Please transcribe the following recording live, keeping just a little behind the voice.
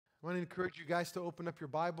I want to encourage you guys to open up your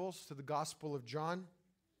Bibles to the Gospel of John.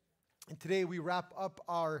 And today we wrap up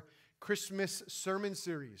our Christmas sermon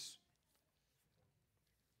series.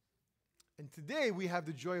 And today we have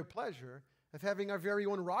the joy and pleasure of having our very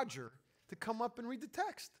own Roger to come up and read the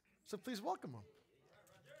text. So please welcome him.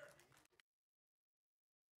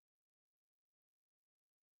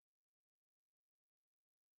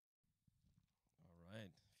 All right.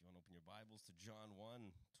 If you want to open your Bibles to John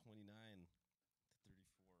 1, 29 to 34.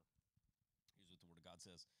 Here's what the Word of God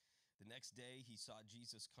says. The next day he saw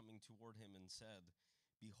Jesus coming toward him and said,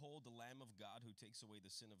 "Behold, the Lamb of God who takes away the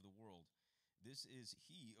sin of the world. This is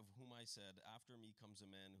he of whom I said, after me comes a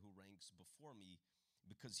man who ranks before me,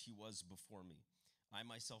 because he was before me. I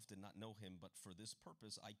myself did not know him, but for this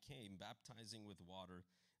purpose I came, baptizing with water,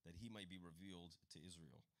 that he might be revealed to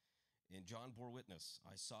Israel." And John bore witness.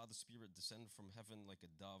 I saw the Spirit descend from heaven like a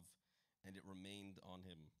dove, and it remained on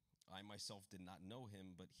him. I myself did not know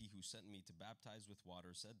him, but he who sent me to baptize with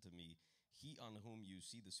water said to me, "He on whom you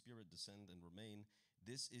see the Spirit descend and remain,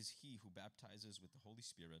 this is he who baptizes with the Holy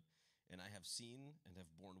Spirit. And I have seen and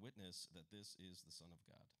have borne witness that this is the Son of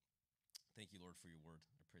God." Thank you, Lord, for your word.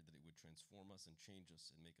 I pray that it would transform us and change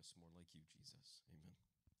us and make us more like you, Jesus. Amen.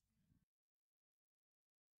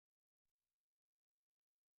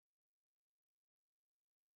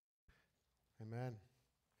 Amen.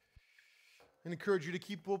 I encourage you to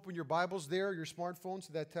keep open your Bibles there, your smartphones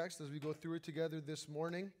to that text as we go through it together this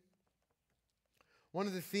morning. One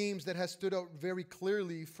of the themes that has stood out very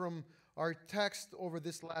clearly from our text over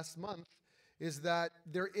this last month is that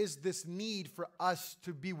there is this need for us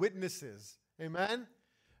to be witnesses. Amen? And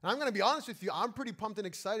I'm going to be honest with you, I'm pretty pumped and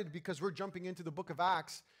excited because we're jumping into the book of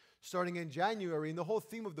Acts starting in January, and the whole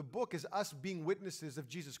theme of the book is us being witnesses of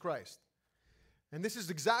Jesus Christ. And this is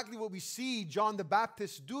exactly what we see John the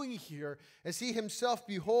Baptist doing here as he himself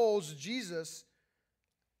beholds Jesus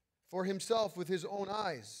for himself with his own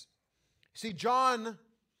eyes. See, John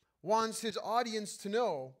wants his audience to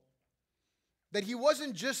know that he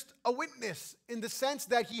wasn't just a witness in the sense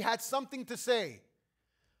that he had something to say.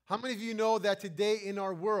 How many of you know that today in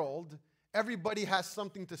our world, everybody has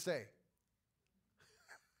something to say?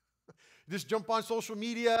 Just jump on social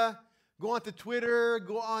media, go on to Twitter,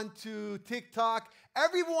 go on to TikTok.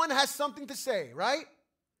 Everyone has something to say, right?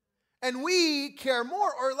 And we care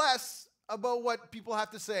more or less about what people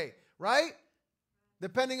have to say, right?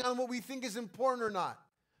 Depending on what we think is important or not.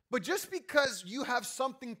 But just because you have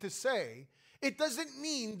something to say, it doesn't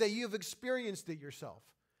mean that you've experienced it yourself.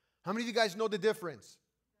 How many of you guys know the difference?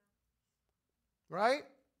 Right?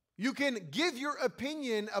 You can give your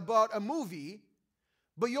opinion about a movie,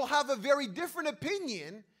 but you'll have a very different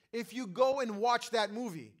opinion if you go and watch that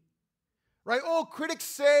movie. Right? Oh, critics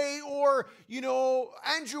say, or,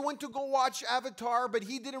 Andrew went to go watch Avatar, but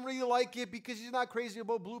he didn't really like it because he's not crazy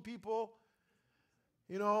about blue people.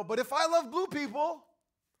 But if I love blue people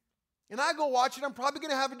and I go watch it, I'm probably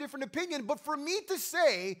going to have a different opinion. But for me to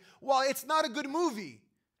say, well, it's not a good movie,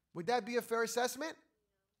 would that be a fair assessment?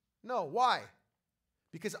 No. Why?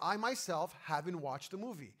 Because I myself haven't watched the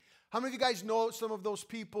movie. How many of you guys know some of those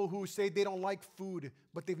people who say they don't like food,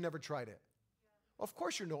 but they've never tried it? Well, of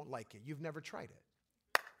course you don't like it. You've never tried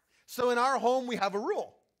it. So in our home, we have a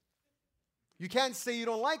rule. You can't say you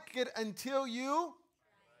don't like it until you...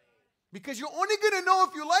 Because you're only going to know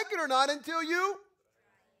if you like it or not until you...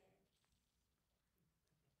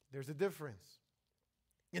 There's a difference.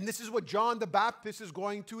 And this is what John the Baptist is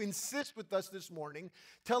going to insist with us this morning,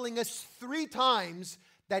 telling us 3 times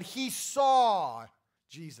that he saw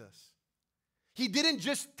Jesus. He didn't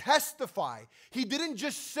just testify. He didn't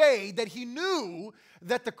just say that he knew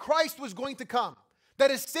that the Christ was going to come,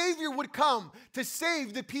 that a Savior would come to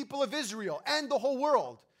save the people of Israel and the whole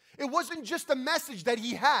world. It wasn't just a message that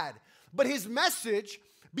he had, but his message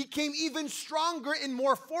became even stronger and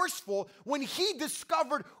more forceful when he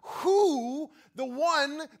discovered who the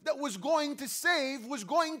one that was going to save was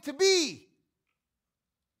going to be.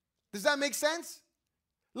 Does that make sense?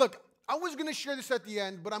 Look, I was going to share this at the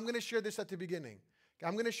end, but I'm going to share this at the beginning.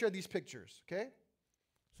 I'm going to share these pictures, okay?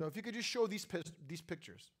 So if you could just show these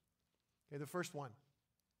pictures. Okay, the first one.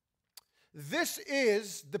 This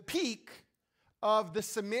is the peak of the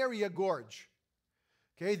Samaria Gorge.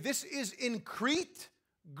 Okay, this is in Crete,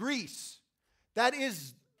 Greece. That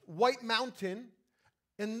is White Mountain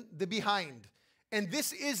in the behind. And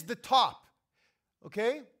this is the top.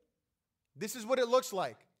 Okay? This is what it looks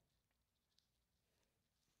like.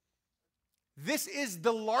 This is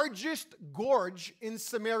the largest gorge in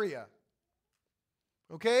Samaria.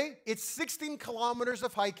 Okay? It's 16 kilometers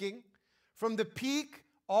of hiking from the peak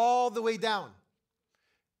all the way down.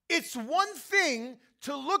 It's one thing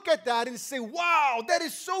to look at that and say, wow, that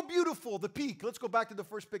is so beautiful, the peak. Let's go back to the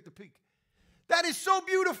first pick, the peak. That is so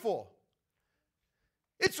beautiful.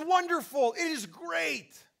 It's wonderful. It is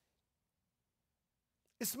great.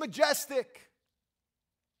 It's majestic.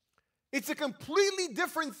 It's a completely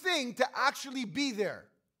different thing to actually be there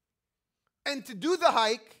and to do the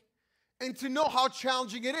hike and to know how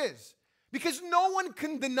challenging it is. Because no one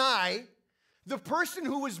can deny the person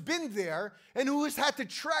who has been there and who has had to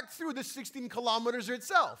trek through the 16 kilometers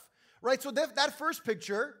itself, right? So that first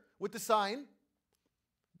picture with the sign,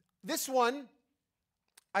 this one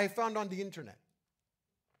I found on the internet,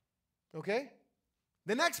 okay?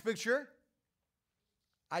 The next picture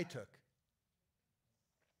I took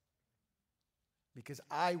because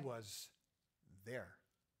I was there.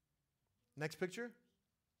 Next picture,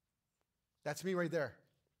 that's me right there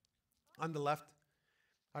on the left.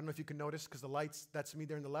 I don't know if you can notice because the lights, that's me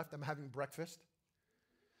there on the left. I'm having breakfast.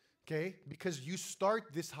 Okay? Because you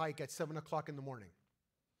start this hike at 7 o'clock in the morning.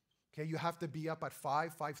 Okay? You have to be up at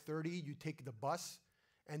 5:30. You take the bus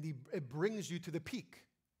and it brings you to the peak.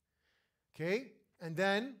 Okay? And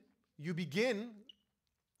then you begin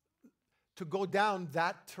to go down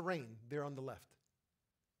that terrain there on the left.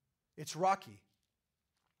 It's rocky.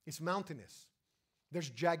 It's mountainous. There's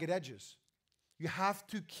jagged edges. You have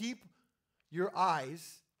to keep your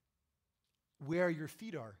eyes where your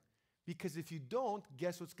feet are. Because if you don't,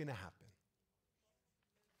 guess what's going to happen?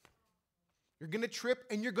 You're going to trip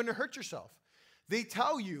and you're going to hurt yourself. They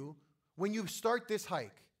tell you when you start this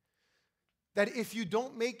hike that if you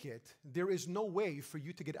don't make it, there is no way for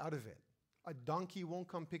you to get out of it. A donkey won't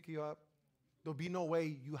come pick you up. There'll be no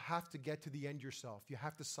way. You have to get to the end yourself. You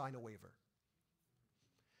have to sign a waiver.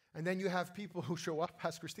 And then you have people who show up,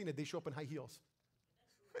 ask Christina, they show up in high heels.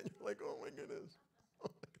 And you're like, oh my goodness.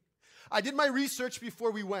 I did my research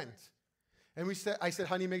before we went. And I said,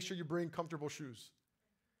 honey, make sure you bring comfortable shoes.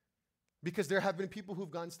 Because there have been people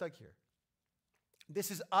who've gotten stuck here.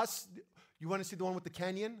 This is us. You want to see the one with the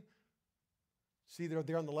canyon? See, they're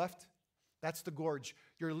there on the left? That's the gorge.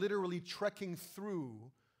 You're literally trekking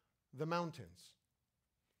through the mountains.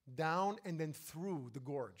 Down and then through the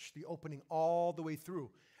gorge. The opening all the way through.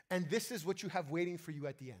 And this is what you have waiting for you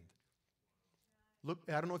at the end. Look,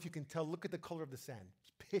 I don't know if you can tell. Look at the color of the sand.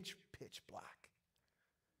 It's pitch black.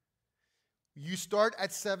 You start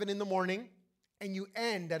at 7 in the morning and you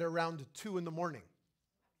end at around 2 in the morning.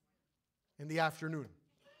 In the afternoon.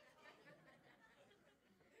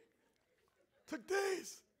 Took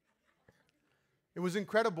days. It was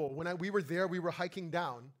incredible. When we were there, we were hiking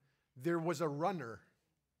down. There was a runner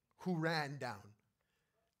who ran down.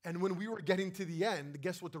 And when we were getting to the end,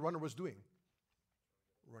 guess what the runner was doing?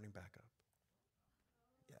 Running back up.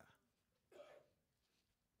 Yeah.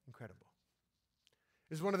 Incredible.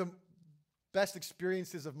 It was one of the best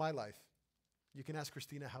experiences of my life. You can ask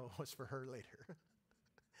Christina how it was for her later.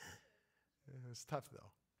 It was tough, though.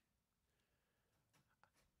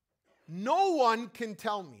 No one can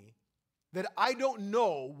tell me that I don't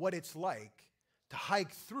know what it's like to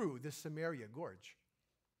hike through the Samaria Gorge.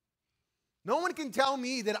 No one can tell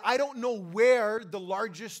me that I don't know where the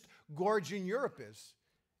largest gorge in Europe is.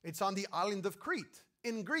 It's on the island of Crete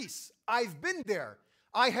in Greece. I've been there.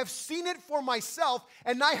 I have seen it for myself,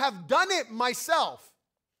 and I have done it myself.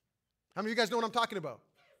 How many of you guys know what I'm talking about?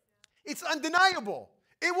 It's undeniable.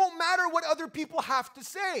 It won't matter what other people have to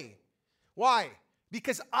say. Why?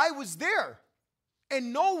 Because I was there,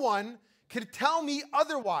 and no one could tell me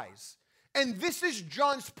otherwise. And this is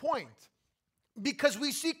John's point. Because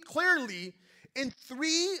we see clearly in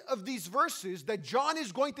 3 of these verses that John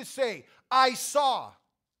is going to say, I saw,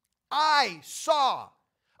 I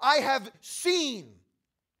have seen.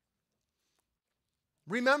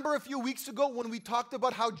 Remember a few weeks ago when we talked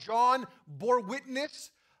about how John bore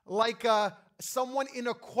witness like someone in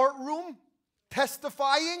a courtroom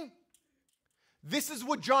testifying? This is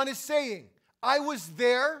what John is saying. I was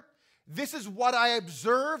there. This is what I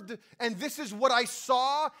observed, and this is what I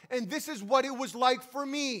saw, and this is what it was like for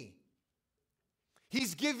me.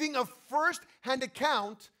 He's giving a first-hand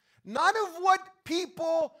account, not of what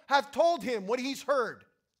people have told him, what he's heard.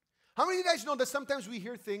 How many of you guys know that sometimes we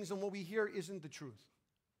hear things and what we hear isn't the truth?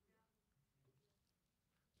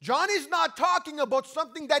 John is not talking about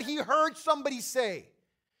something that he heard somebody say.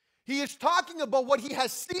 He is talking about what he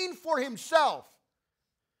has seen for himself.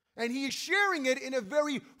 And he is sharing it in a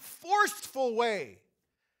very forceful way.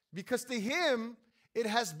 Because to him, it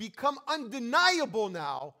has become undeniable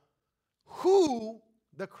now who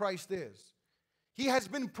the Christ is. He has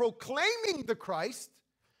been proclaiming the Christ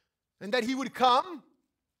and that he would come.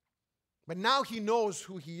 But now he knows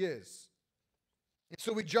who he is. And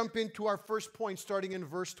so we jump into our first point starting in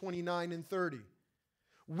verse 29 and 30.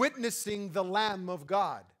 witnessing the Lamb of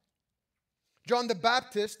God. John the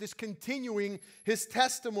Baptist is continuing his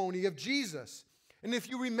testimony of Jesus. And if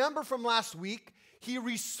you remember from last week, he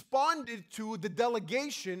responded to the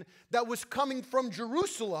delegation that was coming from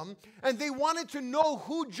Jerusalem, and they wanted to know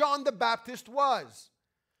who John the Baptist was.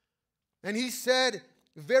 And he said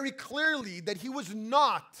very clearly that he was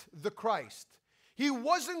not the Christ. He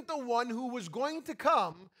wasn't the one who was going to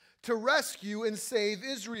come to rescue and save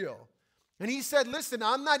Israel. And he said, listen,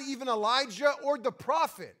 I'm not even Elijah or the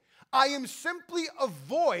prophet. I am simply a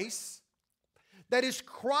voice that is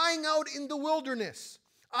crying out in the wilderness.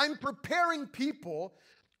 I'm preparing people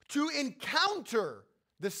to encounter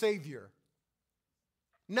the Savior.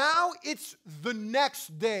 Now it's the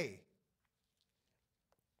next day.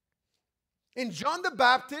 And John the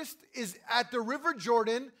Baptist is at the River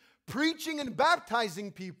Jordan preaching and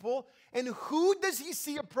baptizing people. And who does he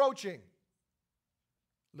see approaching?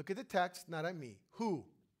 Look at the text, not at me. Who?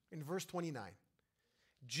 In verse 29.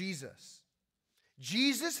 Jesus.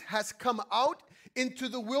 Jesus has come out into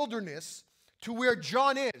the wilderness to where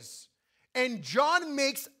John is. And John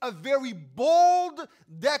makes a very bold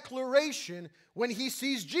declaration when he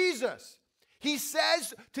sees Jesus. He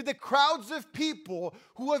says to the crowds of people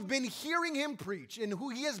who have been hearing him preach and who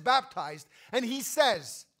he has baptized, and he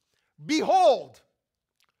says, behold,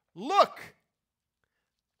 look,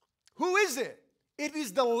 who is it? It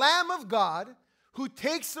is the Lamb of God who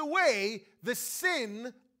takes away the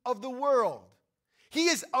sin of the world. He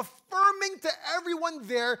is affirming to everyone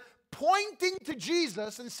there, pointing to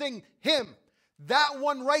Jesus and saying, him, that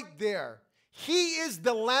one right there. He is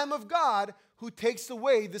the Lamb of God who takes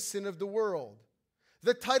away the sin of the world.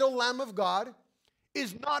 The title Lamb of God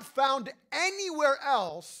is not found anywhere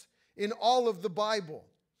else in all of the Bible.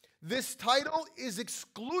 This title is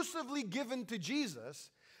exclusively given to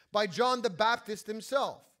Jesus by John the Baptist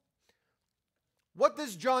himself. What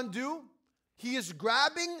does John do? He is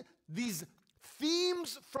grabbing these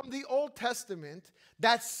themes from the Old Testament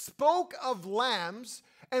that spoke of lambs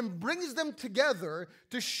and brings them together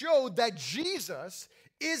to show that Jesus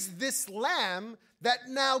is this lamb that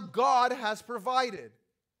now God has provided.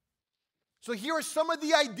 So here are some of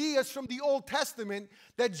the ideas from the Old Testament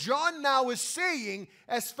that John now is saying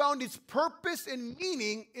has found its purpose and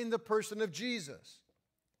meaning in the person of Jesus.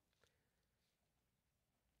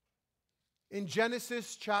 In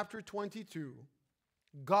Genesis chapter 22,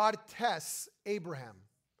 God tests Abraham.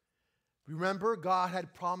 Remember, God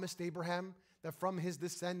had promised Abraham that from his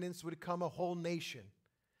descendants would come a whole nation.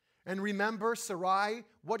 And remember, Sarai,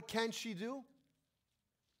 what can she do?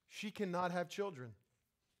 She cannot have children.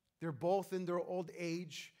 They're both in their old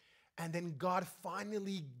age. And then God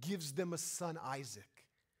finally gives them a son, Isaac.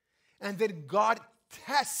 And then God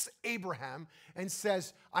tests Abraham and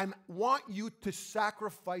says, I want you to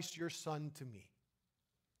sacrifice your son to me.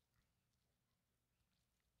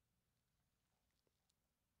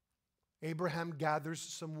 Abraham gathers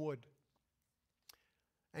some wood.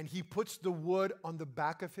 And he puts the wood on the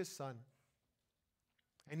back of his son.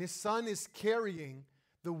 And his son is carrying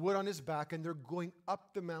the wood on his back, and they're going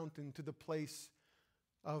up the mountain to the place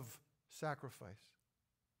of sacrifice.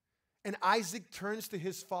 And Isaac turns to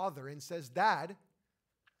his father and says, Dad,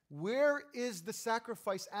 where is the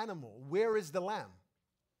sacrifice animal? Where is the lamb?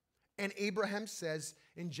 And Abraham says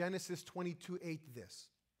in Genesis 22:8 this.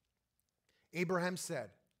 Abraham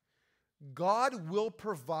said, God will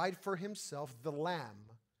provide for himself the lamb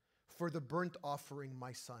for the burnt offering,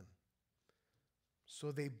 my son.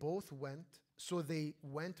 So they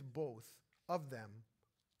went both of them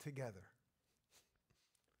together.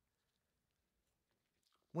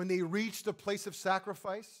 When they reached the place of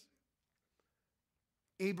sacrifice,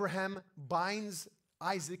 Abraham binds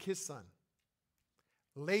Isaac, his son,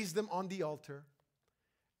 lays them on the altar,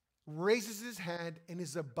 raises his hand, and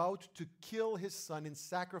is about to kill his son and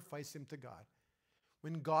sacrifice him to God.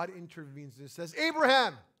 When God intervenes and says,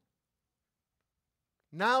 Abraham,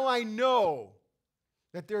 now I know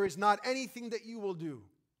that there is not anything that you will do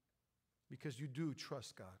because you do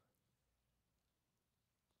trust God.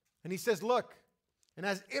 And he says, look, and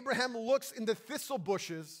as Abraham looks in the thistle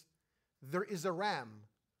bushes, there is a ram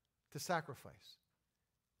to sacrifice.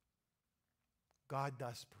 God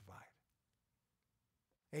does provide.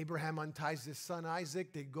 Abraham unties his son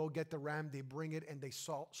Isaac. They go get the ram, they bring it, and they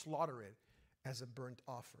slaughter it as a burnt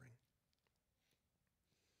offering.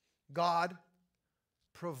 God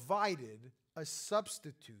provided a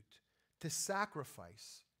substitute to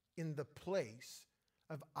sacrifice in the place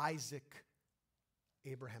of Isaac,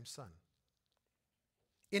 Abraham's son.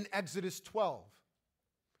 In Exodus 12,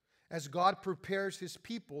 as God prepares his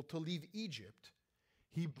people to leave Egypt,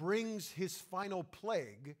 he brings his final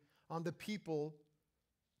plague on the people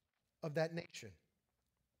of that nation.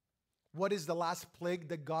 What is the last plague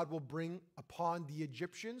that God will bring upon the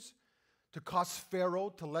Egyptians to cause Pharaoh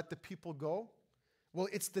to let the people go? Well,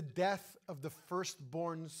 it's the death of the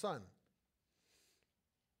firstborn son.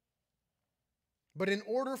 But in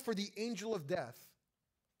order for the angel of death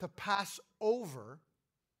to pass over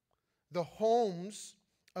the homes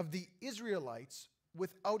of the Israelites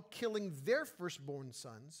without killing their firstborn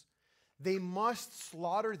sons, they must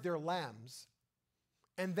slaughter their lambs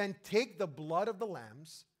and then take the blood of the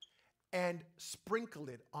lambs and sprinkle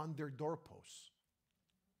it on their doorposts.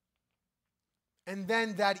 And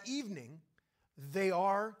then that evening, they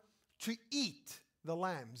are to eat the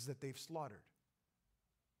lambs that they've slaughtered.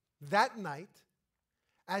 That night,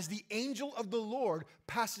 as the angel of the Lord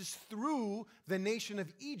passes through the nation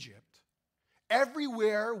of Egypt,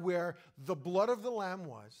 everywhere where the blood of the lamb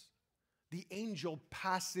was, the angel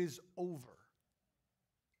passes over.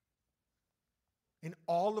 And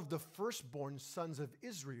all of the firstborn sons of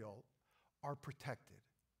Israel are protected.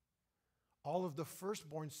 All of the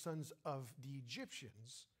firstborn sons of the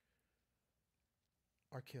Egyptians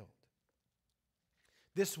are killed.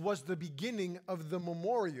 This was the beginning of the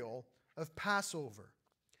memorial of Passover,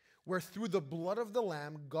 where through the blood of the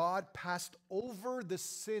lamb, God passed over the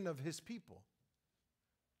sin of his people.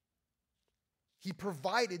 He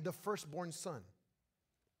provided the firstborn son,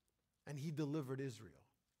 and he delivered Israel.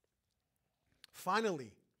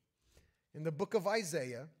 Finally, in the book of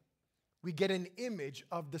Isaiah, we get an image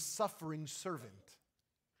of the suffering servant,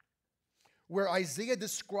 where Isaiah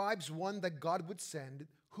describes one that God would send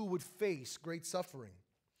who would face great suffering.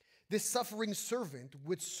 This suffering servant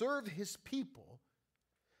would serve his people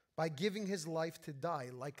by giving his life to die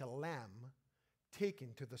like a lamb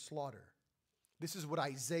taken to the slaughter. This is what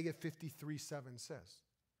Isaiah 53:7 says.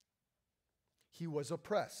 He was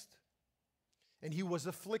oppressed and he was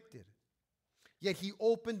afflicted, yet he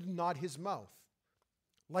opened not his mouth.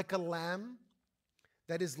 Like a lamb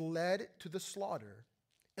that is led to the slaughter,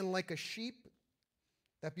 and like a sheep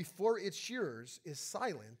that before its shearers is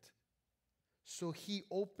silent, so he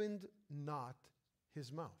opened not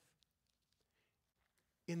his mouth.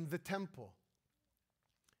 In the temple,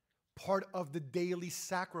 part of the daily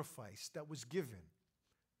sacrifice that was given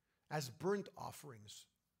as burnt offerings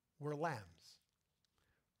were lambs,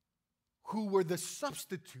 who were the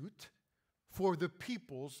substitute for the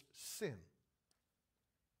people's sin.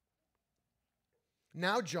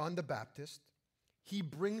 Now John the Baptist, he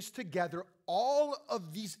brings together all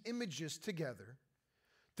of these images together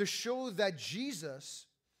to show that Jesus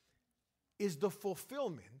is the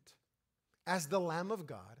fulfillment as the Lamb of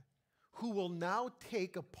God, who will now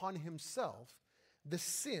take upon himself the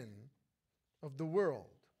sin of the world.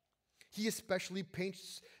 He especially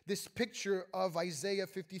paints this picture of Isaiah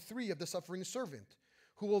 53 of the suffering servant,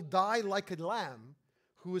 who will die like a lamb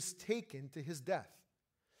who is taken to his death.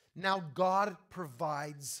 Now God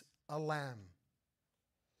provides a lamb.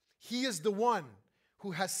 He is the one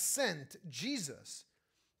who has sent Jesus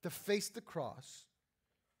to face the cross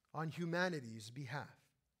on humanity's behalf.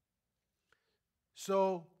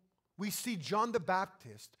 So we see John the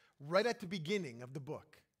Baptist right at the beginning of the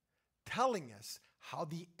book telling us how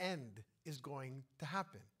the end is going to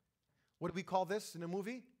happen. What do we call this in a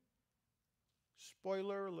movie?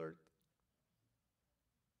 Spoiler alert.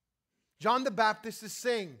 John the Baptist is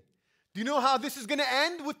saying, do you know how this is going to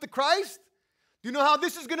end with the Christ? Do you know how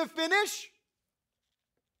this is going to finish?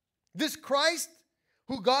 This Christ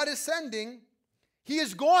who God is sending, he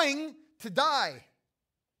is going to die.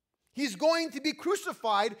 He's going to be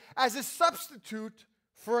crucified as a substitute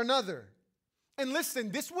for another. And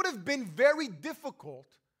listen, this would have been very difficult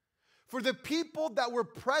for the people that were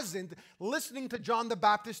present listening to John the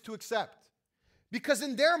Baptist to accept. Because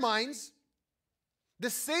in their minds, the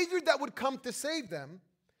Savior that would come to save them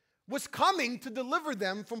was coming to deliver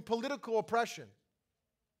them from political oppression.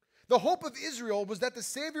 The hope of Israel was that the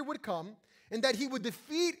Savior would come and that he would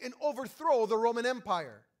defeat and overthrow the Roman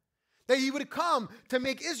Empire. That he would come to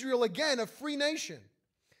make Israel again a free nation.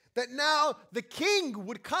 That now the King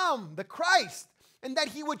would come, the Christ, and that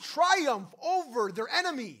he would triumph over their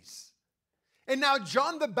enemies. And now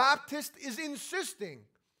John the Baptist is insisting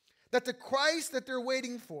that the Christ that they're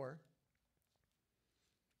waiting for,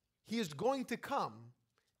 he is going to come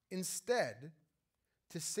instead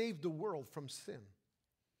to save the world from sin,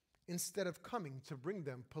 instead of coming to bring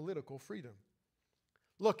them political freedom.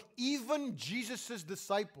 Look, even Jesus'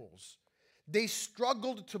 disciples, they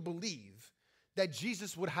struggled to believe that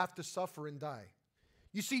Jesus would have to suffer and die.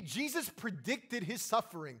 You see, Jesus predicted his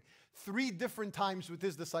suffering 3 different times with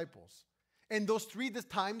his disciples. And those 3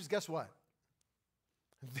 times, guess what?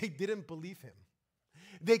 They didn't believe him.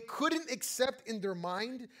 They couldn't accept in their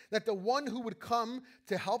mind that the one who would come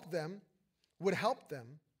to help them would help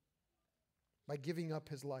them by giving up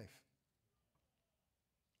his life.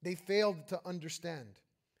 They failed to understand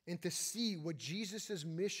and to see what Jesus'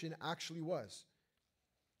 mission actually was.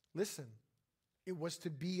 Listen, it was to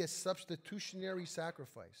be a substitutionary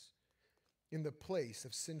sacrifice in the place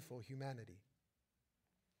of sinful humanity.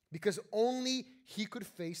 Because only he could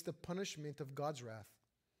face the punishment of God's wrath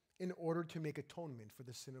in order to make atonement for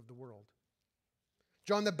the sin of the world.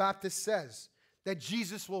 John the Baptist says that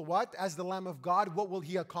Jesus will what? As the Lamb of God, what will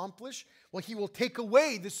he accomplish? Well, he will take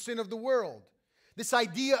away the sin of the world. This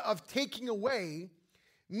idea of taking away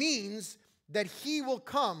means that he will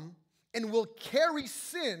come and will carry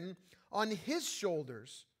sin on his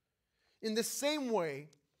shoulders in the same way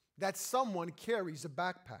that someone carries a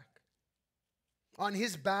backpack. On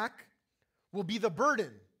his back will be the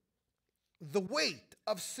burden, the weight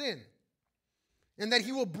of sin, and that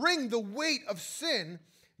he will bring the weight of sin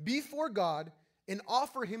before God and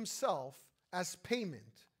offer himself as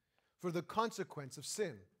payment for the consequence of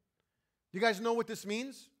sin. You guys know what this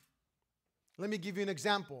means? Let me give you an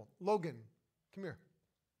example. Logan, come here.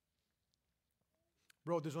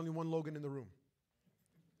 Bro, there's only one Logan in the room.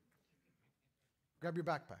 Grab your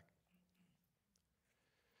backpack.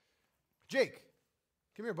 Jake,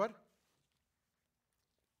 come here, bud.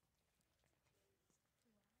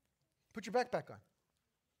 Put your backpack on.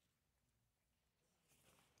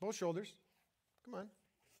 Both shoulders. Come on.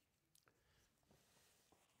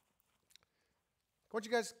 Why don't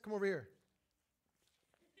you guys come over here?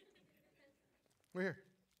 We're here.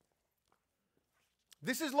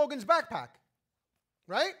 This is Logan's backpack,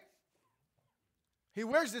 right? He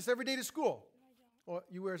wears this every day to school. Well,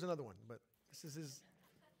 he wears another one, but this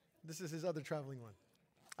is his other traveling one.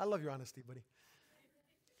 I love your honesty, buddy.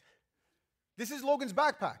 This is Logan's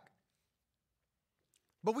backpack.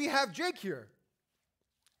 But we have Jake here.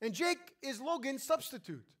 And Jake is Logan's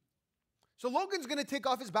substitute. So Logan's going to take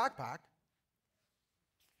off his backpack.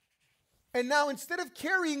 And now instead of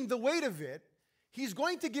carrying the weight of it, he's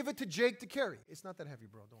going to give it to Jake to carry. It's not that heavy,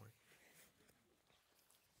 bro. Don't worry.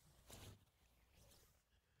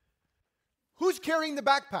 Who's carrying the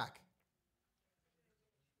backpack?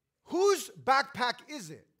 Whose backpack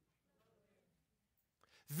is it?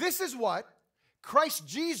 This is what Christ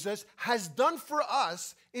Jesus has done for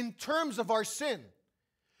us in terms of our sin.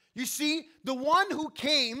 You see, the one who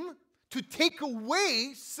came to take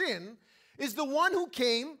away sin is the one who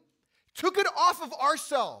came, took it off of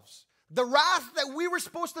ourselves. The wrath that we were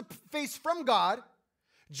supposed to face from God,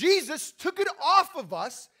 Jesus took it off of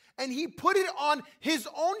us and he put it on his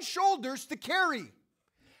own shoulders to carry.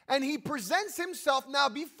 And he presents himself now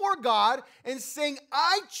before God and saying,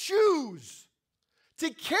 I choose to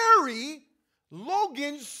carry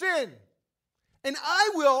Logan's sin. And I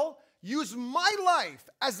will use my life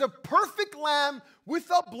as a perfect lamb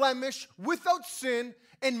without blemish, without sin,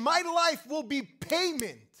 and my life will be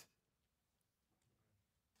payment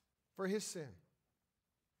for his sin.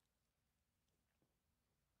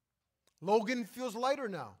 Logan feels lighter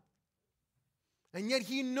now. And yet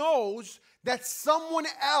he knows that someone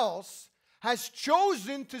else has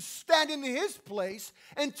chosen to stand in his place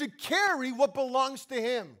and to carry what belongs to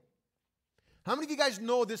him. How many of you guys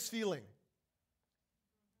know this feeling?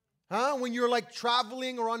 When you're like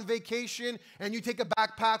traveling or on vacation and you take a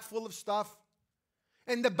backpack full of stuff.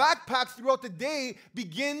 And the backpack throughout the day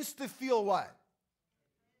begins to feel what?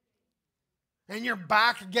 And your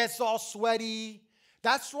back gets all sweaty.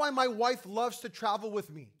 That's why my wife loves to travel with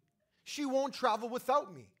me. She won't travel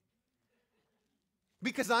without me.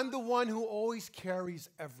 Because I'm the one who always carries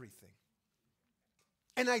everything.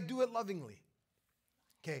 And I do it lovingly.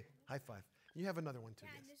 Okay, high five. You have another one too.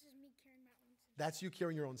 Yeah, yes. this is me carrying my own sin. That's you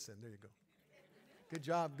carrying your own sin. There you go. Good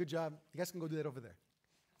job, good job. You guys can go do that over there.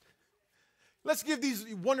 Let's give these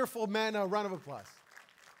wonderful men a round of applause.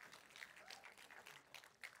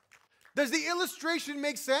 Does the illustration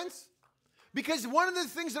make sense? Because one of the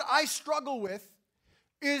things that I struggle with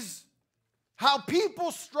is how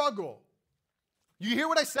people struggle. You hear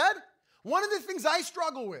what I said? One of the things I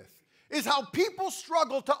struggle with is how people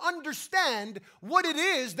struggle to understand what it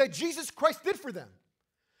is that Jesus Christ did for them.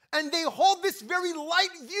 And they hold this very light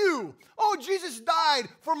view. Oh, Jesus died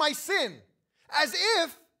for my sin. As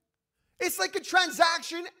if it's like a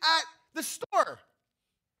transaction at the store.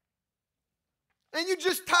 And you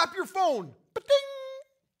just tap your phone. Ba-ding!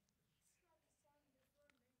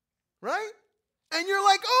 Right? And you're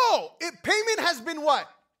like, oh, payment has been what?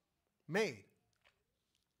 Made.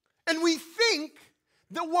 And we think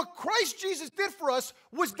that what Christ Jesus did for us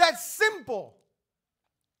was that simple.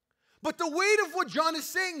 But the weight of what John is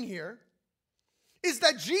saying here is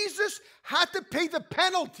that Jesus had to pay the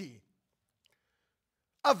penalty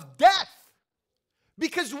of death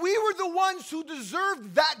because we were the ones who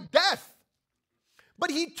deserved that death.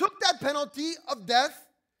 But he took that penalty of death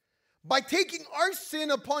by taking our sin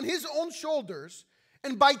upon his own shoulders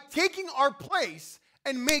and by taking our place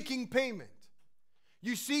and making payment.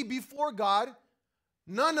 You see, before God,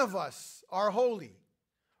 none of us are holy.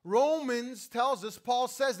 Romans tells us, Paul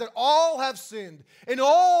says that all have sinned and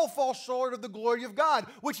all fall short of the glory of God,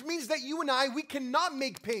 which means that you and I, we cannot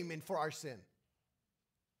make payment for our sin.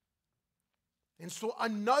 And so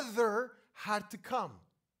another had to come,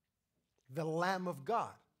 the Lamb of God.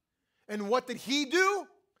 And what did he do?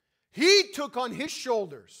 He took on his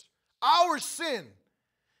shoulders our sin,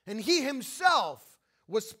 and he himself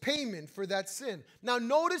was payment for that sin. Now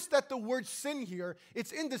notice that the word sin here,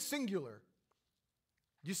 it's in the singular.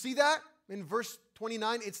 You see that? In verse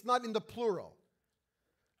 29, it's not in the plural.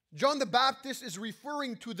 John the Baptist is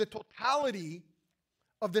referring to the totality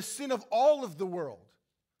of the sin of all of the world.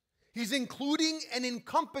 He's including and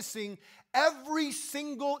encompassing every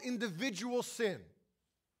single individual sin.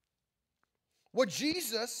 What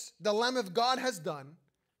Jesus, the Lamb of God, has done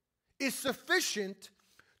is sufficient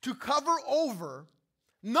to cover over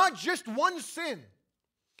not just one sin,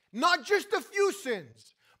 not just a few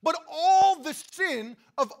sins, but all the sin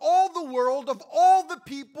of all the world, of all the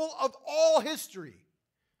people, of all history.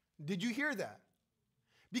 Did you hear that?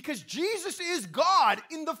 Because Jesus is God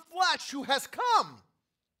in the flesh who has come.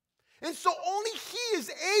 And so only he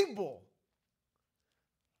is able,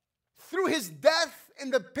 through his death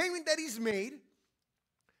and the payment that he's made,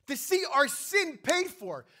 to see our sin paid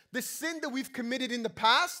for. The sin that we've committed in the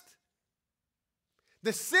past,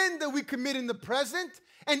 the sin that we commit in the present,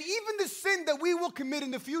 and even the sin that we will commit in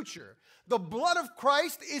the future. The blood of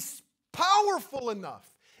Christ is powerful enough.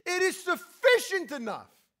 It is sufficient enough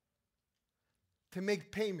to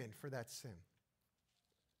make payment for that sin.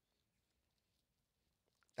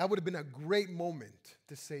 That would have been a great moment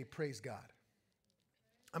to say, praise God.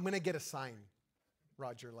 I'm going to get a sign,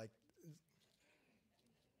 Roger, like.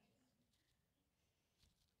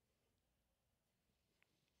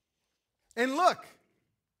 And look,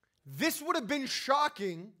 this would have been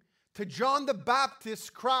shocking to John the Baptist's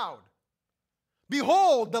crowd.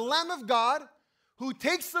 Behold, the Lamb of God who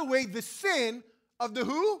takes away the sin of the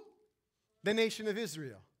who? The nation of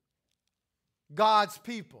Israel. God's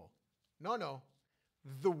people. No.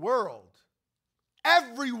 The world.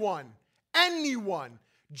 Everyone. Anyone.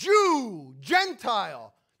 Jew,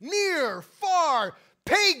 Gentile, near, far,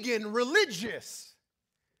 pagan, religious.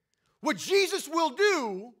 What Jesus will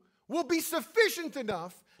do will be sufficient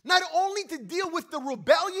enough not only to deal with the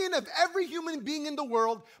rebellion of every human being in the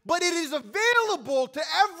world, but it is available to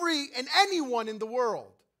every and anyone in the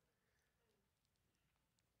world.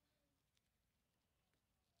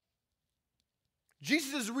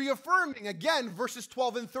 Jesus is reaffirming again verses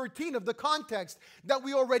 12 and 13 of the context that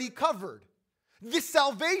we already covered. This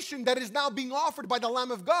salvation that is now being offered by the Lamb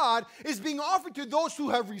of God is being offered to those who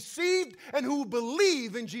have received and who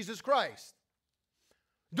believe in Jesus Christ.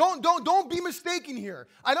 Don't be mistaken here.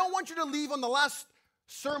 I don't want you to leave on the last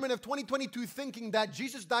sermon of 2022 thinking that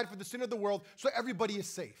Jesus died for the sin of the world so everybody is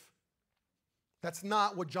safe. That's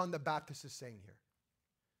not what John the Baptist is saying here.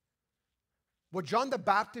 What John the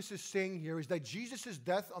Baptist is saying here is that Jesus'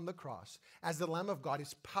 death on the cross as the Lamb of God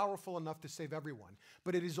is powerful enough to save everyone,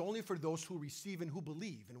 but it is only for those who receive and who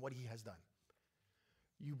believe in what he has done.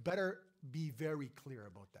 You better be very clear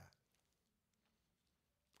about that,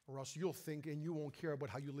 or else you'll think and you won't care about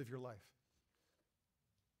how you live your life.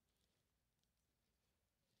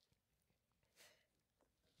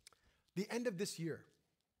 The end of this year,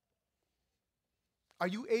 are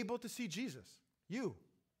you able to see Jesus? You.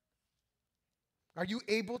 Are you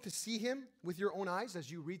able to see him with your own eyes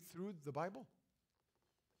as you read through the Bible?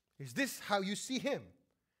 Is this how you see him?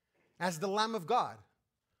 As the Lamb of God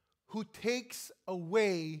who takes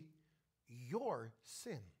away your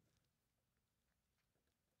sin.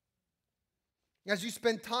 As you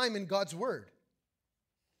spend time in God's Word,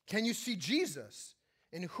 can you see Jesus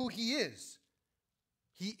and who he is?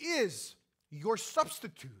 He is your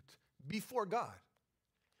substitute before God.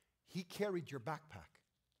 He carried your backpack.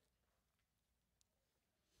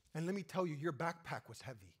 And let me tell you, your backpack was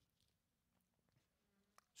heavy.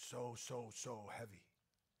 So heavy.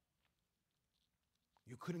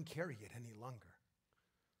 You couldn't carry it any longer.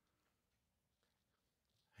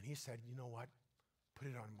 And he said, you know what? Put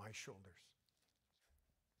it on my shoulders.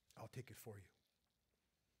 I'll take it for you.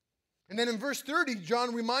 And then in verse 30,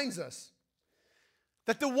 John reminds us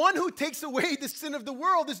that the one who takes away the sin of the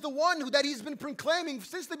world is the one that he's been proclaiming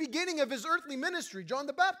since the beginning of his earthly ministry, John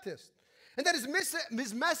the Baptist. And that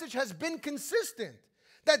his message has been consistent.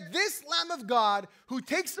 That this Lamb of God who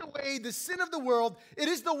takes away the sin of the world, it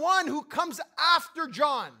is the one who comes after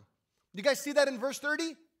John. You guys see that in verse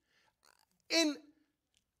 30? In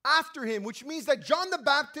after him, which means that John the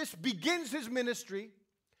Baptist begins his ministry.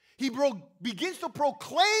 He begins to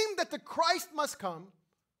proclaim that the Christ must come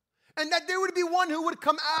and that there would be one who would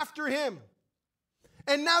come after him.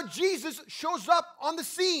 And now Jesus shows up on the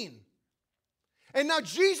scene. And now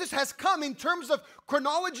Jesus has come in terms of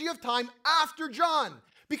chronology of time after John.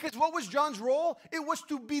 Because what was John's role? It was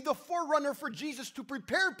to be the forerunner for Jesus, to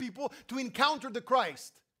prepare people to encounter the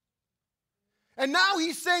Christ. And now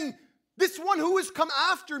he's saying, this one who has come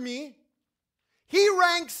after me, he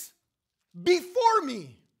ranks before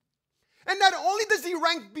me. And not only does he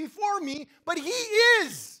rank before me, but he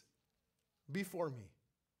is before me.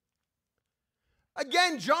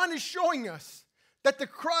 Again, John is showing us that the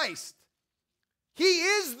Christ, he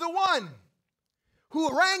is the one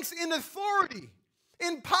who ranks in authority,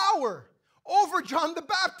 in power over John the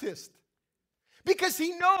Baptist. Because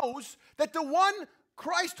he knows that the one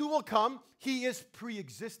Christ who will come, he is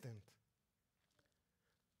pre-existent.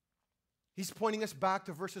 He's pointing us back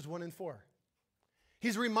to verses 1 and 4.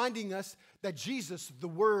 He's reminding us that Jesus, the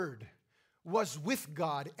Word, was with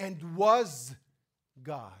God and was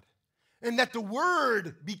God. And that the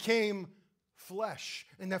Word became flesh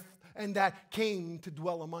and that came to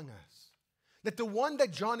dwell among us. That the one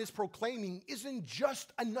that John is proclaiming isn't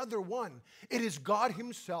just another one. It is God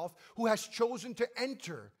himself who has chosen to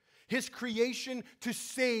enter his creation to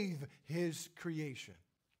save his creation.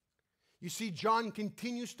 You see, John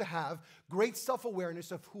continues to have great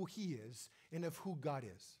self-awareness of who he is and of who God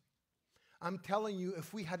is. I'm telling you,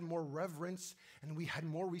 if we had more reverence and we had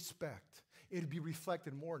more respect, it would be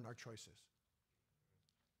reflected more in our choices.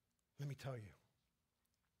 Let me tell you.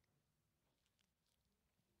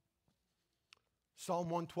 Psalm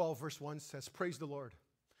 112 verse 1 says, praise the Lord.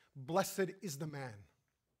 Blessed is the man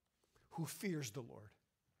who fears the Lord.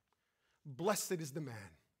 Blessed is the man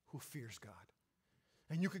who fears God.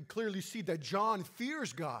 And you can clearly see that John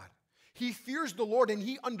fears God. He fears the Lord and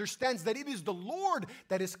he understands that it is the Lord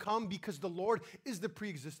that has come because the Lord is the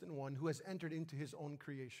pre-existent one who has entered into his own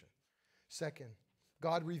creation. Second,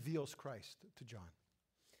 God reveals Christ to John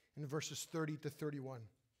in verses 30 to 31.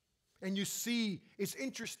 And you see, it's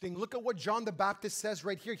interesting. Look at what John the Baptist says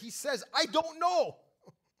right here. He says, I don't know.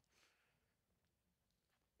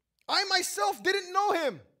 I myself didn't know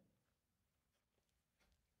him.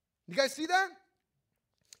 You guys see that?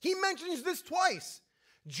 He mentions this twice.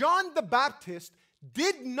 John the Baptist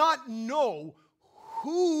did not know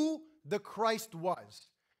who the Christ was.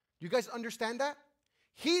 Do you guys understand that?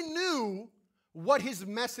 He knew what his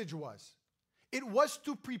message was. It was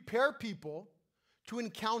to prepare people to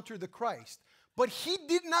encounter the Christ. But he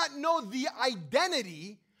did not know the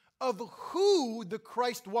identity of who the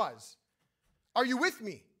Christ was. Are you with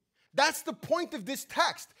me? That's the point of this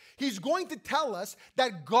text. He's going to tell us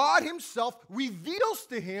that God himself reveals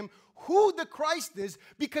to him who the Christ is,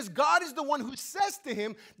 because God is the one who says to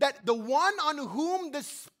him that the one on whom the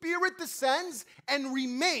Spirit descends and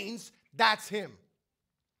remains, that's him.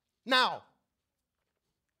 Now,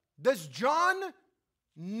 does John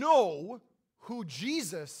know who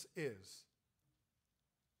Jesus is?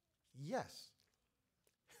 Yes.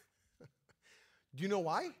 Do you know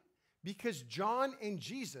why? Because John and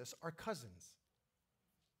Jesus are cousins.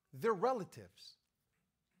 They're relatives.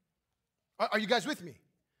 Are you guys with me?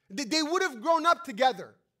 They would have grown up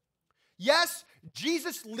together. Yes,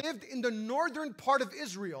 Jesus lived in the northern part of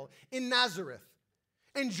Israel, in Nazareth.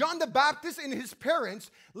 And John the Baptist and his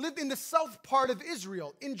parents lived in the south part of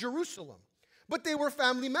Israel, in Jerusalem. But they were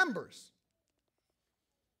family members.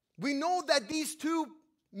 We know that these two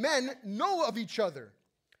men know of each other.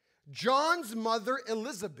 John's mother,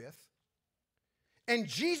 Elizabeth, and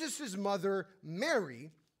Jesus' mother,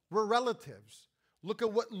 Mary, were relatives. Look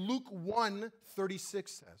at what Luke 1:36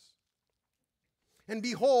 says. And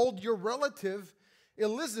behold, your relative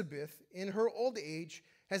Elizabeth, in her old age,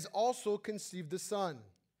 has also conceived a son.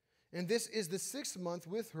 And this is the 6th month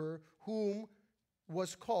with her, whom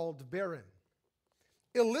was called barren.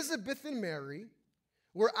 Elizabeth and Mary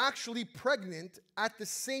were actually pregnant at the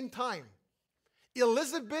same time.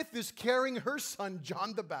 Elizabeth is carrying her son,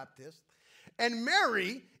 John the Baptist, and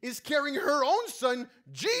Mary is carrying her own son,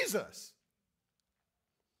 Jesus.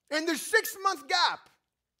 And there's 6-month gap.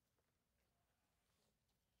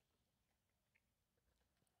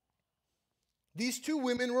 These two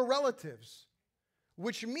women were relatives,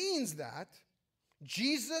 which means that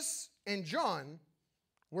Jesus and John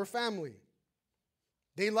were family.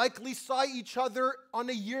 They likely saw each other on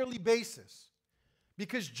a yearly basis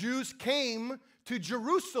because Jews came to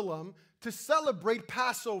Jerusalem to celebrate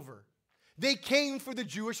Passover. They came for the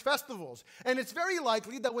Jewish festivals. And it's very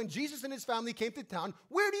likely that when Jesus and his family came to town,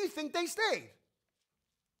 where do you think they stayed?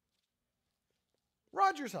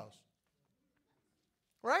 Roger's house.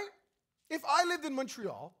 Right? If I lived in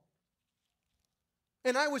Montreal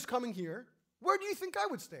and I was coming here, where do you think I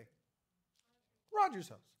would stay? Roger's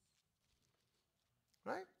house.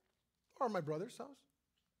 Right? Or my brother's house.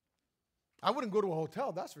 I wouldn't go to a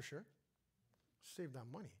hotel, that's for sure. Save that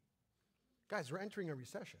money. Guys, we're entering a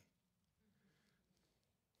recession.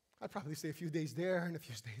 I'd probably stay a few days there and a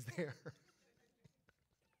few days there.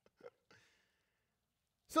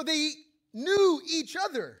 So they knew each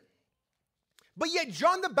other. But yet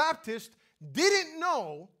John the Baptist didn't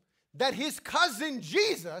know that his cousin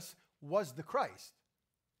Jesus was the Christ.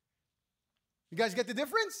 You guys get the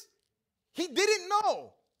difference? He didn't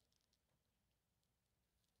know.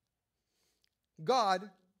 God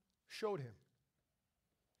showed him.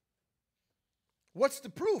 What's the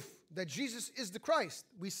proof that Jesus is the Christ?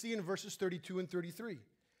 We see in verses 32 and 33.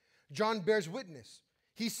 John bears witness.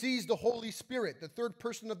 He sees the Holy Spirit, the third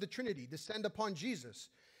person of the Trinity, descend upon Jesus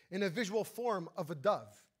in a visual form of a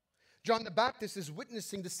dove. John the Baptist is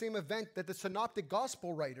witnessing the same event that the synoptic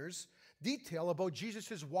gospel writers detail about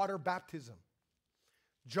Jesus' water baptism.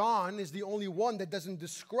 John is the only one that doesn't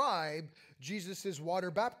describe Jesus'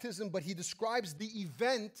 water baptism, but he describes the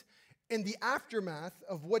event in the aftermath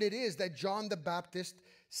of what it is that John the Baptist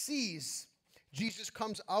sees. Jesus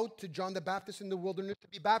comes out to John the Baptist in the wilderness to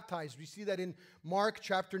be baptized. We see that in Mark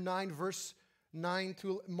chapter 9, verse 9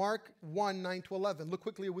 to Mark 1, 9 to 11. Look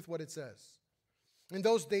quickly with what it says. In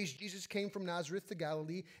those days, Jesus came from Nazareth to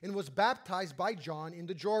Galilee and was baptized by John in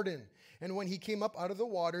the Jordan. And when he came up out of the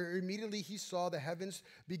water, immediately he saw the heavens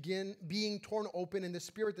being torn open and the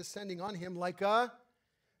Spirit descending on him like a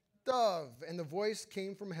dove. And the voice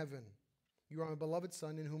came from heaven, "You are my beloved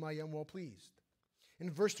Son, in whom I am well pleased." In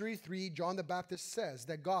verse 33, John the Baptist says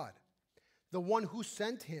that God, the one who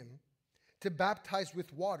sent him to baptize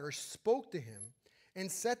with water, spoke to him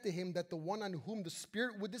and said to him that the one on whom the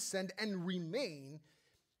Spirit would descend and remain,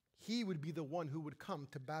 he would be the one who would come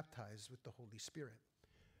to baptize with the Holy Spirit.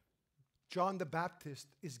 John the Baptist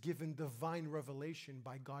is given divine revelation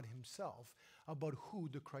by God himself about who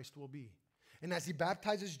the Christ will be. And as he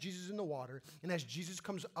baptizes Jesus in the water, and as Jesus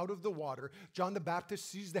comes out of the water, John the Baptist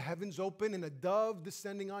sees the heavens open and a dove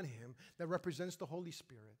descending on him that represents the Holy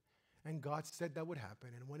Spirit. And God said that would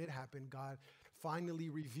happen. And when it happened, God finally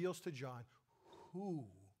reveals to John who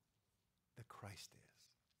the Christ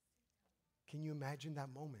is. Can you imagine that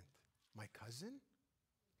moment? My cousin?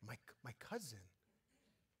 My cousin?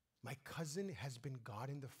 My cousin has been God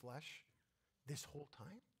in the flesh this whole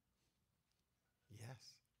time?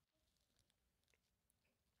 Yes.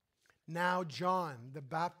 Now John the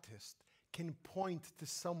Baptist can point to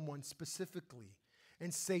someone specifically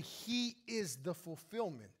and say he is the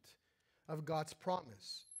fulfillment of God's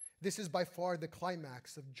promise. This is by far the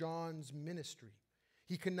climax of John's ministry.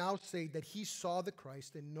 He can now say that he saw the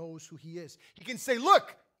Christ and knows who he is. He can say,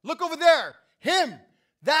 look over there, him,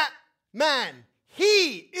 that man,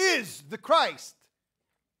 he is the Christ.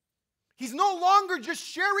 He's no longer just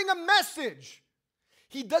sharing a message.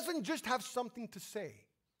 He doesn't just have something to say.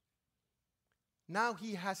 Now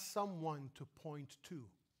he has someone to point to.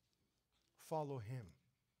 Follow him.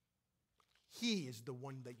 He is the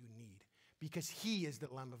one that you need because he is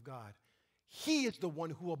the Lamb of God. He is the one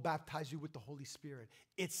who will baptize you with the Holy Spirit.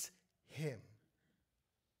 It's him.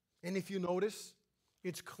 And if you notice,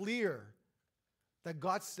 it's clear that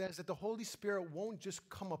God says that the Holy Spirit won't just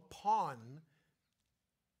come upon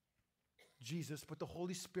Jesus, but the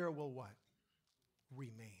Holy Spirit will what?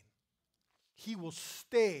 Remain. He will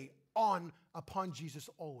stay on upon Jesus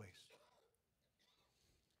always.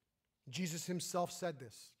 Jesus himself said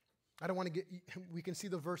this. We can see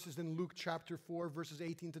the verses in Luke chapter 4, verses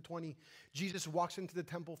 18 to 20. Jesus walks into the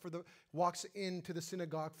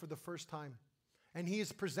synagogue for the first time. And he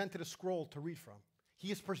is presented a scroll to read from.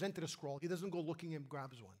 He is presented a scroll. He doesn't go looking and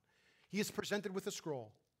grabs one. He is presented with a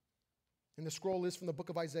scroll. And the scroll is from the book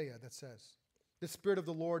of Isaiah that says, "The Spirit of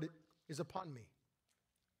the Lord is upon me,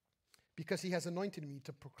 because he has anointed me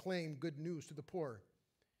to proclaim good news to the poor.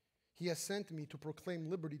 He has sent me to proclaim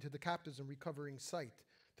liberty to the captives and recovering sight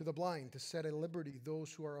to the blind, to set at liberty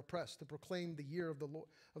those who are oppressed, to proclaim the year of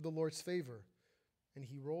the Lord's favor." And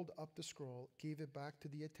he rolled up the scroll, gave it back to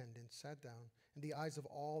the attendant, sat down, and the eyes of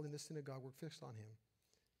all in the synagogue were fixed on him.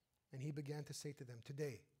 And he began to say to them,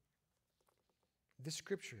 "Today, this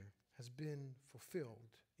scripture has been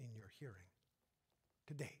fulfilled in your hearing."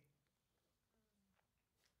 Today,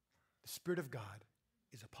 the Spirit of God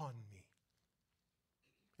is upon me.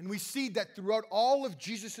 And we see that throughout all of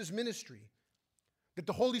Jesus' ministry, that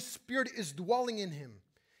the Holy Spirit is dwelling in him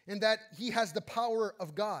and that he has the power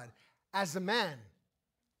of God as a man.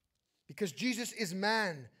 Because Jesus is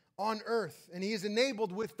man on earth, and he is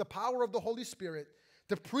enabled with the power of the Holy Spirit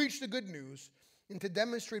to preach the good news and to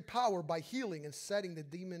demonstrate power by healing and setting the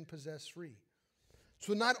demon-possessed free.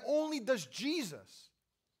 So not only does Jesus,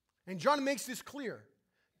 and John makes this clear,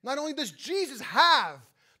 not only does Jesus have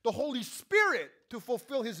the Holy Spirit to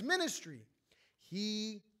fulfill his ministry,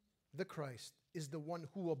 he, the Christ, is the one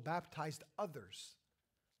who will baptize others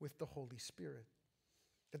with the Holy Spirit.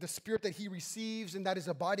 That the Spirit that he receives and that is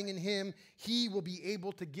abiding in him, he will be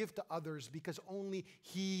able to give to others because only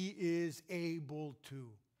he is able to.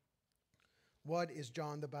 What is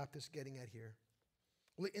John the Baptist getting at here?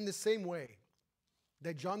 Well, in the same way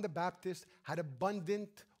that John the Baptist had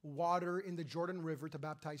abundant water in the Jordan River to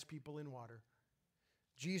baptize people in water,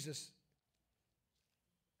 Jesus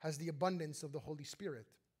has the abundance of the Holy Spirit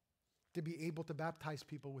to be able to baptize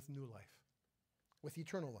people with new life, with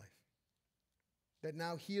eternal life. That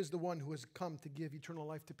now he is the one who has come to give eternal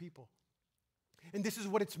life to people. And this is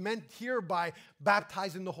what it's meant here by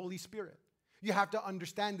baptizing the Holy Spirit. You have to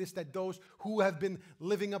understand this, that those who have been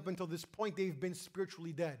living up until this point, they've been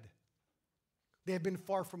spiritually dead. They have been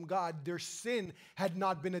far from God. Their sin had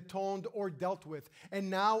not been atoned or dealt with. And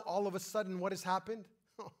now, all of a sudden, what has happened?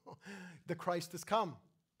 The Christ has come.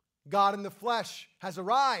 God in the flesh has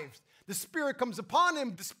arrived. The Spirit comes upon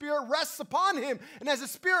him. The Spirit rests upon him. And as the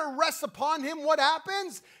Spirit rests upon him, what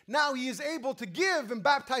happens? Now he is able to give and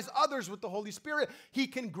baptize others with the Holy Spirit. He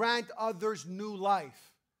can grant others new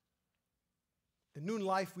life. The new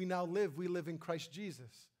life we now live, we live in Christ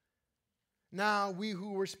Jesus. Now we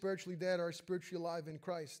who were spiritually dead are spiritually alive in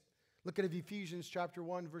Christ. Look at Ephesians chapter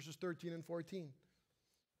 1, verses 13 and 14.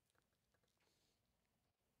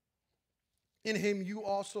 In him you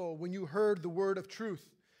also, when you heard the word of truth,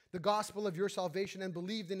 the gospel of your salvation, and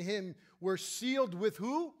believed in him, were sealed with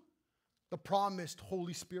who? The promised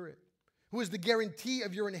Holy Spirit, who is the guarantee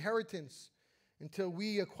of your inheritance until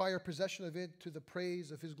we acquire possession of it to the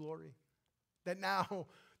praise of his glory. That now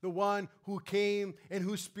the one who came and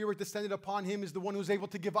whose Spirit descended upon him is the one who's able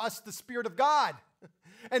to give us the Spirit of God.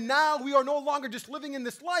 And now we are no longer just living in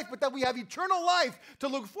this life, but that we have eternal life to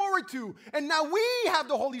look forward to. And now we have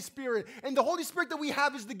the Holy Spirit. And the Holy Spirit that we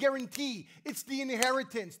have is the guarantee. It's the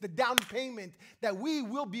inheritance, the down payment that we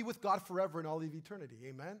will be with God forever in all of eternity.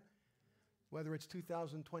 Amen? Whether it's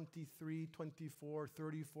 2023, 24,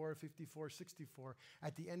 34, 54, 64,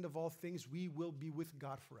 at the end of all things, we will be with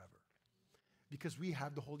God forever. Because we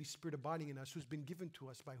have the Holy Spirit abiding in us, who's been given to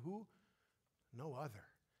us by who? No other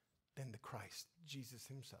than the Christ, Jesus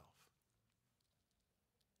himself.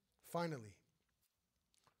 Finally,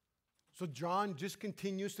 so John just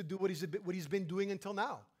continues to do what he's been doing until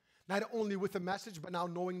now. Not only with the message, but now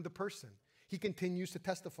knowing the person. He continues to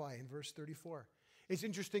testify in verse 34. It's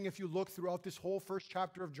interesting if you look throughout this whole first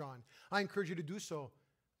chapter of John. I encourage you to do so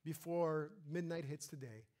before midnight hits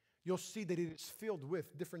today. You'll see that it is filled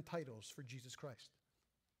with different titles for Jesus Christ.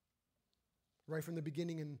 Right from the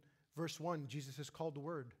beginning in verse 1, Jesus is called the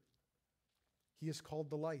Word. He is called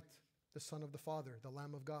the Light, the Son of the Father, the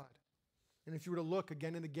Lamb of God. And if you were to look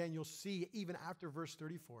again and again, you'll see even after verse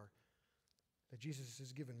 34 that Jesus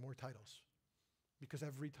is given more titles. Because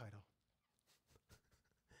every title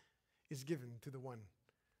is given to the one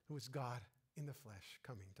who is God in the flesh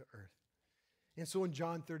coming to earth. And so in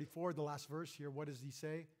John 34, the last verse here, what does he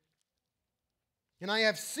say? And I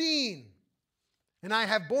have seen, and I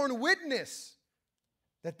have borne witness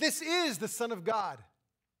that this is the Son of God.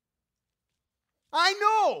 I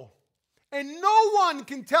know, and no one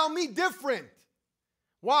can tell me different.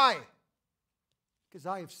 Why? Because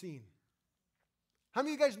I have seen. How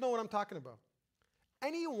many of you guys know what I'm talking about?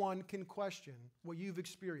 Anyone can question what you've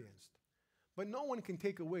experienced, but no one can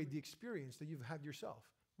take away the experience that you've had yourself,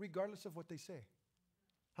 regardless of what they say.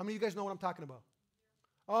 How many of you guys know what I'm talking about?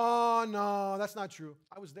 Oh, no, that's not true.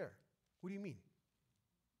 I was there. What do you mean?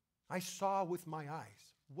 I saw with my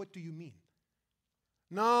eyes. What do you mean?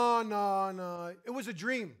 No. It was a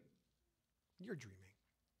dream. You're dreaming.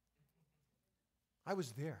 I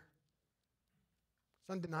was there.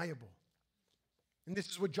 It's undeniable. And this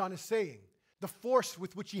is what John is saying. The force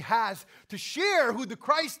with which he has to share who the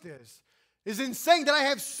Christ is in saying that I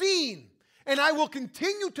have seen and I will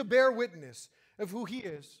continue to bear witness of who he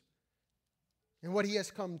is and what he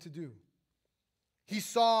has come to do. He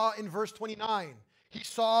saw in verse 29. He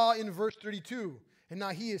saw in verse 32. And now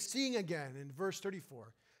he is seeing again in verse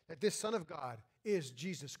 34 that this Son of God is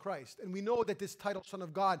Jesus Christ. And we know that this title, Son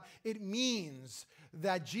of God, it means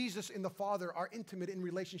that Jesus and the Father are intimate in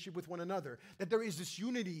relationship with one another. That there is this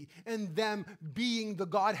unity in them being the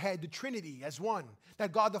Godhead, the Trinity as one.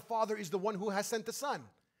 That God the Father is the one who has sent the Son.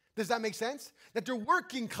 Does that make sense? That they're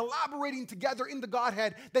working, collaborating together in the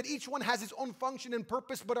Godhead. That each one has its own function and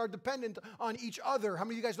purpose but are dependent on each other. How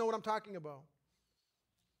many of you guys know what I'm talking about?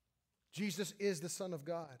 Jesus is the Son of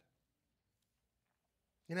God.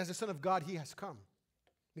 And as the Son of God, He has come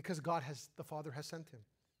because the Father has sent Him.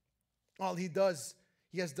 All He does,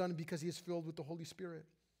 He has done because He is filled with the Holy Spirit.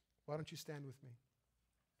 Why don't you stand with me?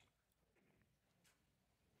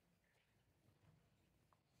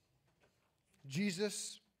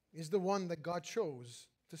 Jesus is the one that God chose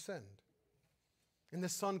to send. And the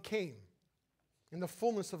Son came, and the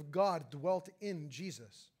fullness of God dwelt in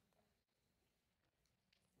Jesus.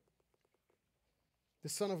 The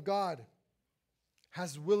Son of God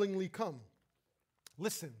has willingly come.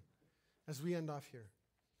 Listen, as we end off here.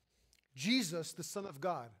 Jesus, the Son of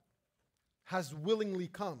God, has willingly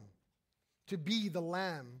come to be the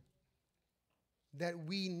Lamb that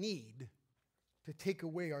we need to take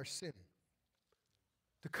away our sin,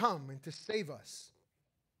 to come and to save us.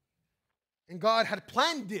 And God had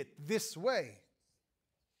planned it this way.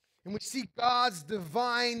 And we see God's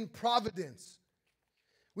divine providence.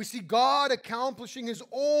 We see God accomplishing His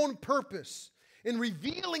own purpose in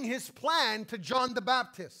revealing His plan to John the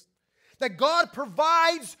Baptist. That God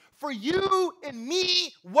provides for you and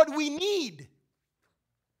me what we need.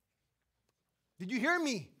 Did you hear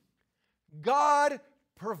me? God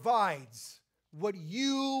provides what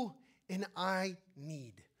you and I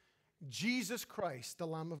need. Jesus Christ, the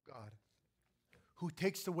Lamb of God, who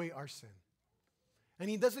takes away our sin. And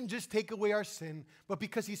He doesn't just take away our sin, but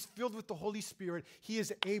because He's filled with the Holy Spirit, He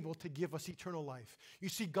is able to give us eternal life. You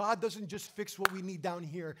see, God doesn't just fix what we need down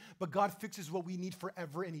here, but God fixes what we need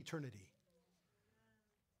forever in eternity.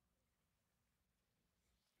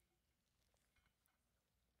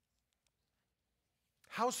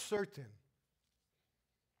 How certain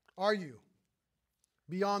are you,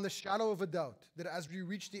 beyond the shadow of a doubt, that as we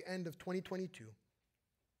reach the end of 2022,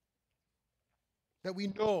 that we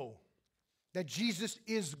know that Jesus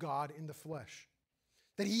is God in the flesh,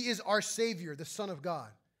 that He is our Savior, the Son of God?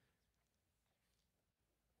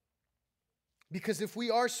 Because if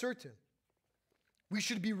we are certain, we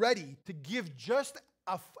should be ready to give just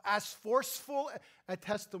as forceful a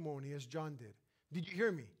testimony as John did. Did you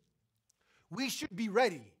hear me? We should be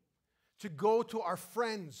ready to go to our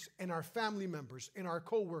friends and our family members and our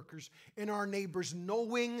co-workers and our neighbors,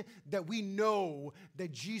 knowing that we know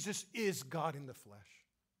that Jesus is God in the flesh.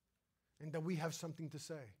 And that we have something to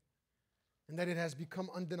say. And that it has become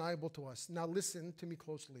undeniable to us. Now listen to me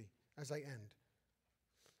closely as I end.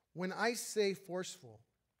 When I say forceful,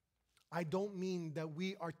 I don't mean that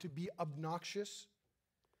we are to be obnoxious,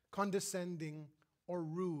 condescending, or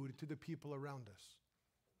rude to the people around us.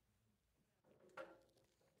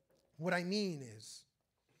 What I mean is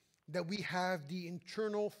that we have the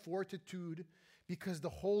internal fortitude because the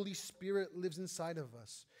Holy Spirit lives inside of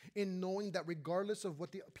us, in knowing that regardless of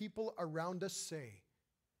what the people around us say,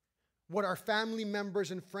 what our family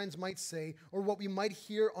members and friends might say, or what we might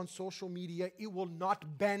hear on social media, it will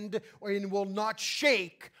not bend or it will not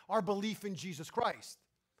shake our belief in Jesus Christ.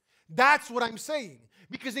 That's what I'm saying.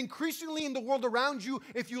 Because increasingly in the world around you,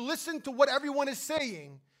 if you listen to what everyone is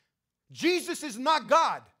saying, Jesus is not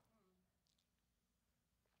God.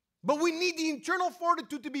 But we need the internal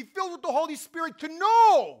fortitude to be filled with the Holy Spirit to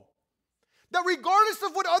know that regardless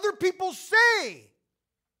of what other people say,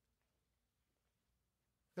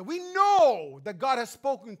 that we know that God has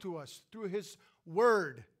spoken to us through His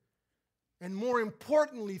Word, and more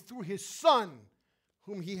importantly, through His Son,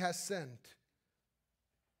 whom He has sent.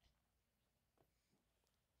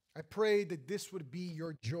 I pray that this would be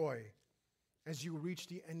your joy as you reach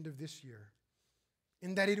the end of this year.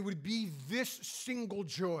 And that it would be this single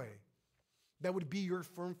joy that would be your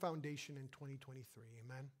firm foundation in 2023.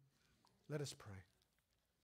 Amen? Let us pray.